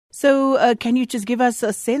So can you just give us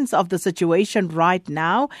a sense of the situation right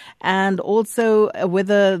now and also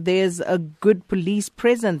whether there's a good police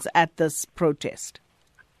presence at this protest?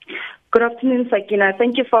 Good afternoon, Sakina.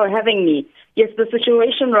 Thank you for having me. Yes, the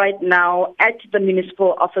situation right now at the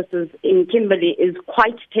municipal offices in Kimberley is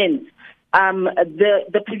quite tense.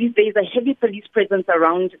 The police, there is a heavy police presence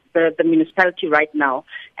around the municipality right now.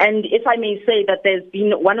 And if I may say that there's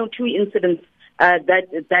been one or two incidents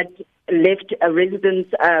that left residents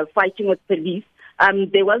fighting with police.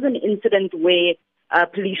 There was an incident where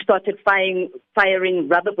police started firing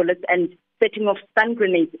rubber bullets and setting off stun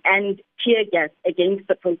grenades and tear gas against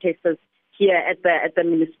the protesters here at the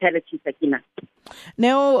municipality, Sakina.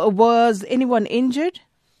 Now, was anyone injured?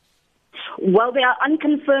 Well, there are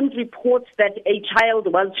unconfirmed reports that a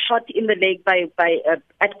child was shot in the leg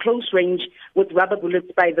at close range with rubber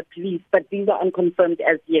bullets by the police, but these are unconfirmed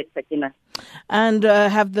as yet, Sakina. And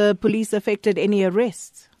have the police effected any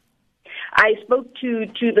arrests? I spoke to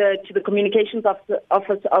the communications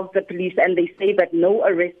office of the police, and they say that no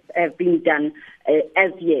arrests have been done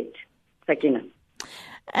as yet, Sakina.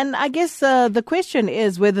 And I guess the question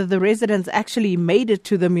is whether the residents actually made it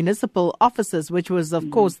to the municipal offices, which was, of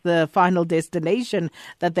course, the final destination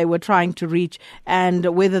that they were trying to reach,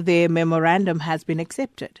 and whether their memorandum has been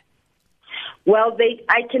accepted. Well,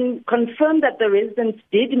 I can confirm that the residents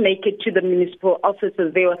did make it to the municipal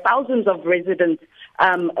offices. There were thousands of residents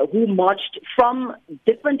who marched from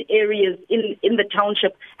different areas in the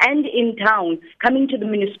township and in town, coming to the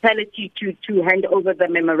municipality to hand over the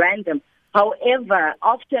memorandum. However,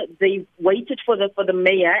 after they waited for the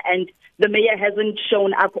mayor, and the mayor hasn't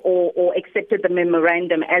shown up or accepted the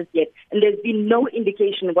memorandum as yet, and there's been no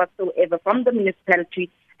indication whatsoever from the municipality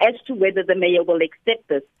as to whether the mayor will accept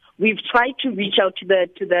this. We've tried to reach out to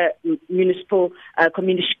the municipal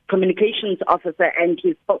communications officer, and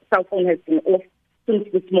his cell phone has been off since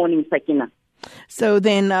this morning, Sakina. So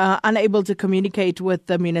then unable to communicate with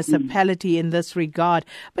the municipality in this regard.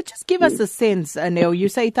 But just give us a sense, Neo, you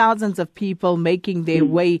say thousands of people making their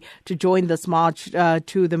way to join this march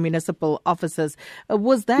to the municipal offices.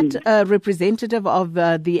 Was that representative of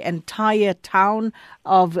the entire town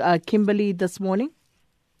of Kimberley this morning?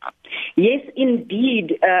 Yes,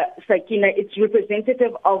 indeed, Sakina. It's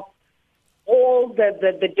representative of all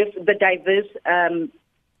the diverse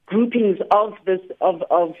groupings of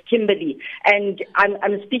Kimberley, and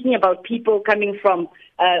I'm speaking about people coming from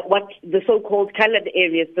what the so-called colored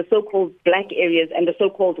areas, the so-called black areas, and the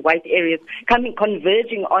so-called white areas,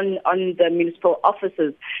 converging on the municipal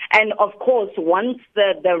offices. And of course, once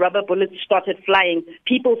the rubber bullets started flying,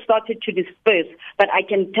 people started to disperse. But I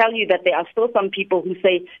can tell you that there are still some people who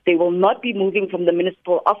say they will not be moving from the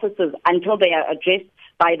municipal offices until they are addressed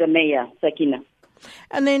by the mayor, Sakina.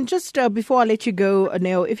 And then just before I let you go,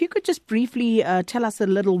 Neo, if you could just briefly tell us a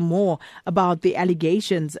little more about the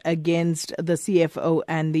allegations against the CFO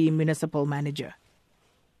and the municipal manager.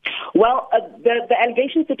 Well, the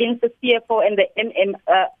allegations against the CFO and the MM,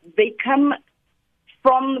 they come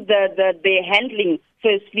from the handling,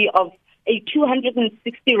 firstly, of a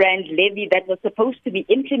 260 Rand levy that was supposed to be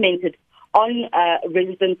implemented on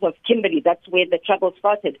residents of Kimberley. That's where the trouble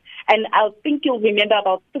started. And I think you'll remember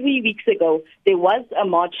about 3 weeks ago, there was a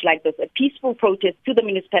march like this, a peaceful protest to the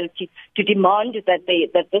municipality to demand that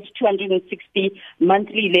this 260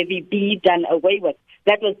 monthly levy be done away with.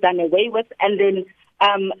 That was done away with, and then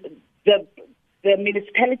the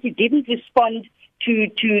municipality didn't respond to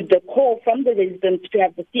the call from the residents to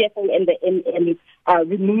have the CFO and the MM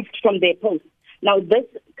removed from their posts. Now, this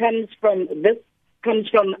comes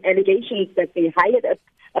from allegations that they hired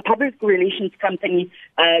a public relations company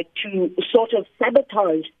to sort of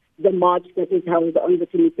sabotage the march that is held on the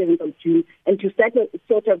 27th of June, and to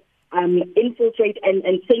sort of infiltrate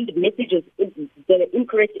and send messages, the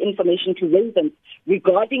incorrect information to residents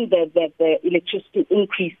regarding the electricity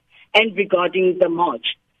increase and regarding the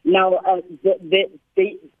march. Now,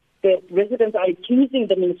 the residents are accusing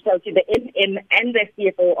the municipality, the MM and the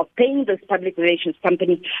CFO, of paying this public relations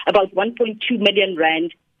company about 1.2 million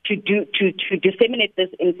Rand to disseminate this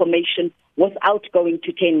information without going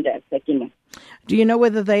to tender, Sakina. Do you know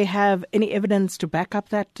whether they have any evidence to back up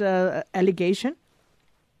that allegation?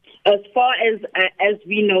 As far as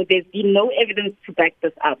we know, there's been no evidence to back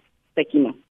this up, Sakina.